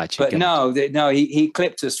 Gotcha. But no, he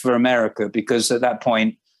clipped us for America because at that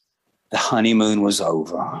point the honeymoon was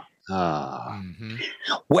over. Mm-hmm.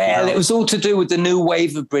 Well, it was all to do with the new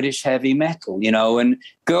wave of British heavy metal, you know. And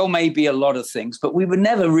Girl may be a lot of things, but we were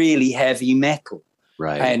never really heavy metal,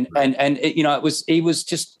 right? And it, you know, he was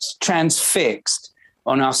just transfixed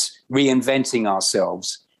on us reinventing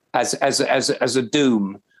ourselves as a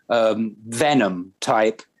Doom, Venom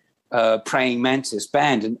type. Praying Mantis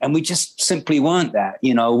band, and we just simply weren't that.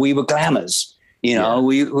 You know, we were glamours. You know,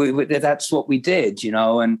 we that's what we did. You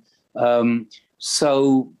know, and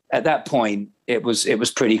so at that point, it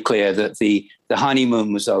was pretty clear that the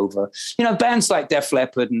honeymoon was over. You know, bands like Def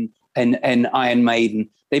Leppard and Iron Maiden,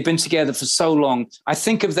 they've been together for so long. I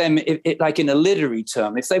think of them like in a literary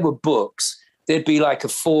term. If they were books, there'd be like a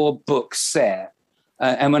 4-book set.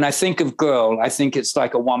 And when I think of Girl, I think it's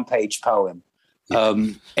like a 1-page poem.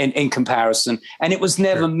 In comparison, and it was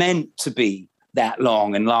never meant to be that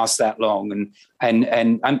long and last that long,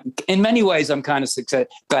 and I'm, in many ways I'm kind of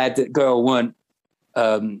glad that Girl weren't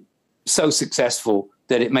so successful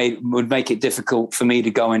that it would make it difficult for me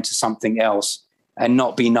to go into something else and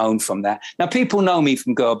not be known from that. Now people know me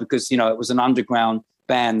from Girl because, you know, it was an underground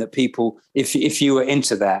band that people, if you were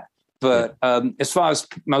into that. But as far as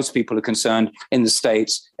most people are concerned in the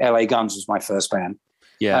States, LA Guns was my first band.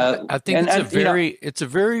 Yeah, I think it's a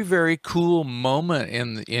very, very cool moment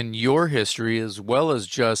in your history, as well as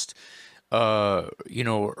just you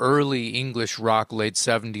know, early English rock, late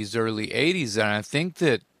 70s, early 80s, and I think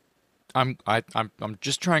that I'm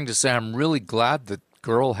just trying to say I'm really glad that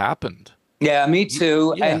Girl happened. Yeah, me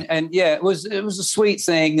too. Yeah. And yeah, it was a sweet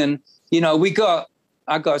thing, and you know,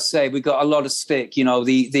 I got to say, we got a lot of stick. You know,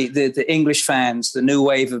 the English fans, the new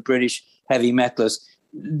wave of British heavy metalers,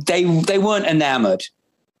 they weren't enamored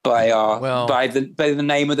by the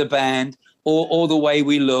name of the band or the way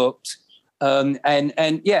we looked, and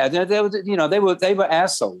yeah, they were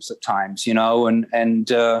assholes at times, you know, and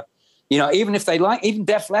you know, even if even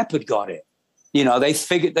Def Leppard got it, you know, they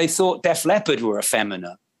thought Def Leppard were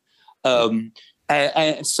effeminate,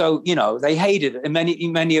 and so, you know, they hated it, and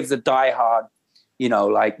many of the diehard, you know,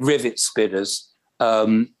 like rivet spitters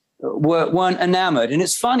weren't enamored. And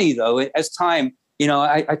it's funny though, as time, you know,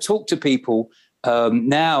 I talk to people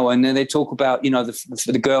now, and then they talk about, you know,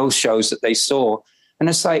 the girls' shows that they saw, and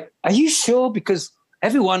it's like, are you sure? Because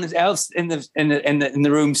everyone else in the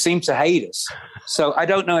room seemed to hate us. So I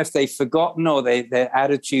don't know if they've forgotten or their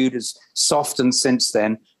attitude has softened since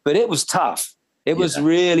then. But it was tough. It was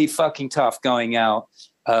really fucking tough going out,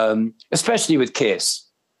 especially with Kiss.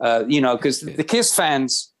 You know, because the Kiss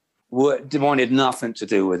fans wanted nothing to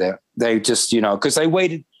do with it. They just, you know, because they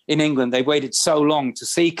waited in England, they waited so long to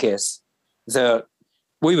see Kiss that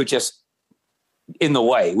we were just in the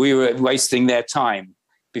way. We were wasting their time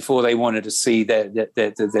before they wanted to see their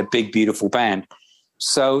big, beautiful band.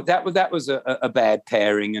 So that was a bad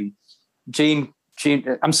pairing. And Gene,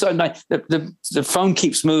 I'm sorry, the phone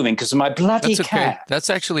keeps moving because of my bloody cat. That's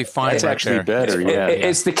actually fine. That's actually better. Yeah,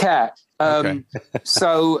 it's the cat. Okay.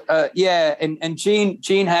 So yeah, and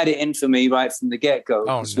Gene had it in for me right from the get-go.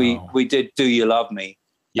 Oh, no. we did Do You Love Me?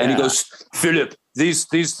 Yeah. And he goes, Philip, these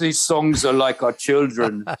songs are like our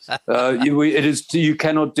children. You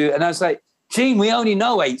cannot do. And I was like, Gene, we only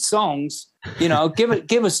know 8 songs. You know,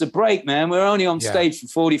 give us a break, man. We're only on stage for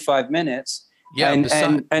 45 minutes. Yeah.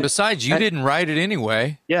 And besides, you didn't write it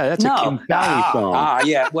anyway. Yeah, that's a Kim Valley song.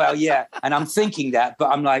 Yeah. Well, yeah. And I'm thinking that,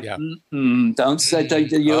 but I'm like, don't say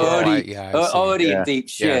you're already in deep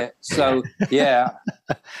shit. Yeah. So yeah.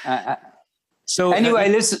 So anyway,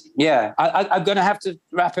 listen. Yeah, I'm going to have to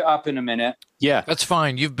wrap it up in a minute. Yeah, that's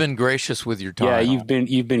fine. You've been gracious with your time. Yeah,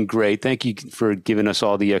 you've been great. Thank you for giving us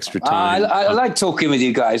all the extra time. I like talking with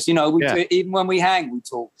you guys. You know, Yeah. even when we hang, we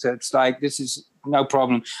talk. So it's like, this is no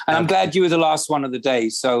problem. And I'm glad you were the last one of the day,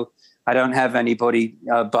 so I don't have anybody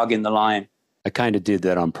bugging the line. I kind of did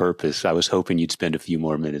that on purpose. I was hoping you'd spend a few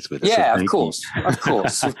more minutes with us. Yeah, So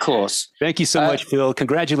of course. Thank you so much, Phil.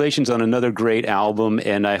 Congratulations on another great album,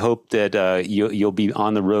 and I hope that you'll be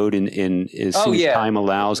on the road in as soon as time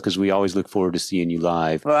allows, because we always look forward to seeing you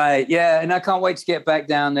live. Right, yeah, and I can't wait to get back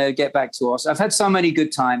down there, get back to Austin. I've had so many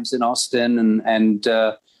good times in Austin, and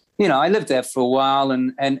you know, I lived there for a while,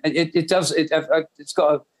 and it's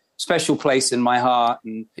got a special place in my heart,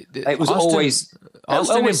 and it was always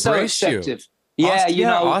so receptive. You. Yeah, Austin,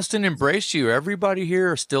 Austin embraced you. Everybody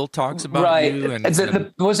here still talks about you. And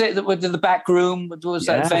was it the back room? Was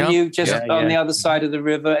that venue just on the other side of the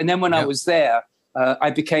river? And then when I was there, I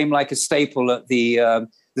became like a staple at the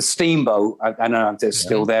Steamboat. I don't know if they're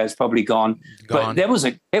still there. It's probably gone. But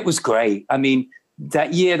it was great. I mean,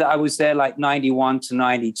 that year that I was there, like 91 to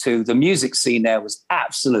 92, the music scene there was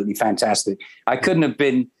absolutely fantastic. It couldn't have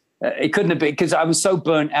been because I was so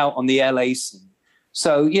burnt out on the LA scene.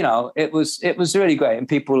 So, you know, it was really great. And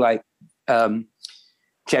people like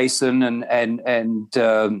Jason and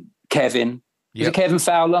Kevin. Is it Kevin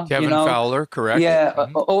Fowler? Kevin Fowler, correct. Yeah,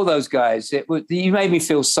 all those guys. You made me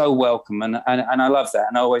feel so welcome, and I love that,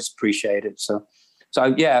 and I always appreciate it. So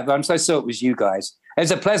yeah, I'm so it was you guys.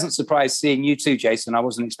 It's a pleasant surprise seeing you too, Jason. I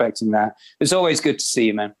wasn't expecting that. It's always good to see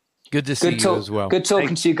you, man. Good to see you as well. Good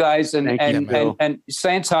talking to you guys, and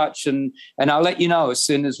stay in touch, and I'll let you know as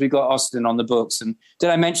soon as we got Austin on the books. And did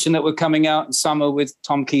I mention that we're coming out in summer with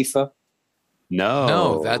Tom Kiefer?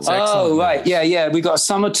 No, that's excellent. Oh, right, yeah. We got a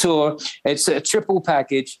summer tour. It's a triple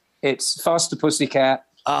package. It's Faster Pussycat,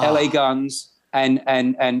 LA Guns, and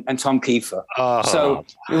Tom Kiefer. So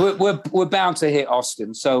we're bound to hit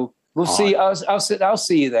Austin. So we'll see. I'll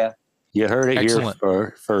see you there. You heard it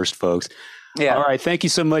here first, folks. Yeah. All right. Thank you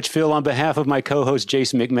so much, Phil. On behalf of my co-host,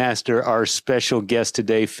 Jason McMaster, our special guest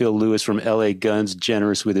today, Phil Lewis from LA Guns,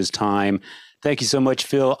 generous with his time. Thank you so much,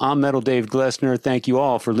 Phil. I'm Metal Dave Glessner. Thank you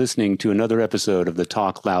all for listening to another episode of the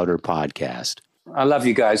Talk Louder podcast. I love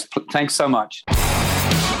you guys. Thanks so much.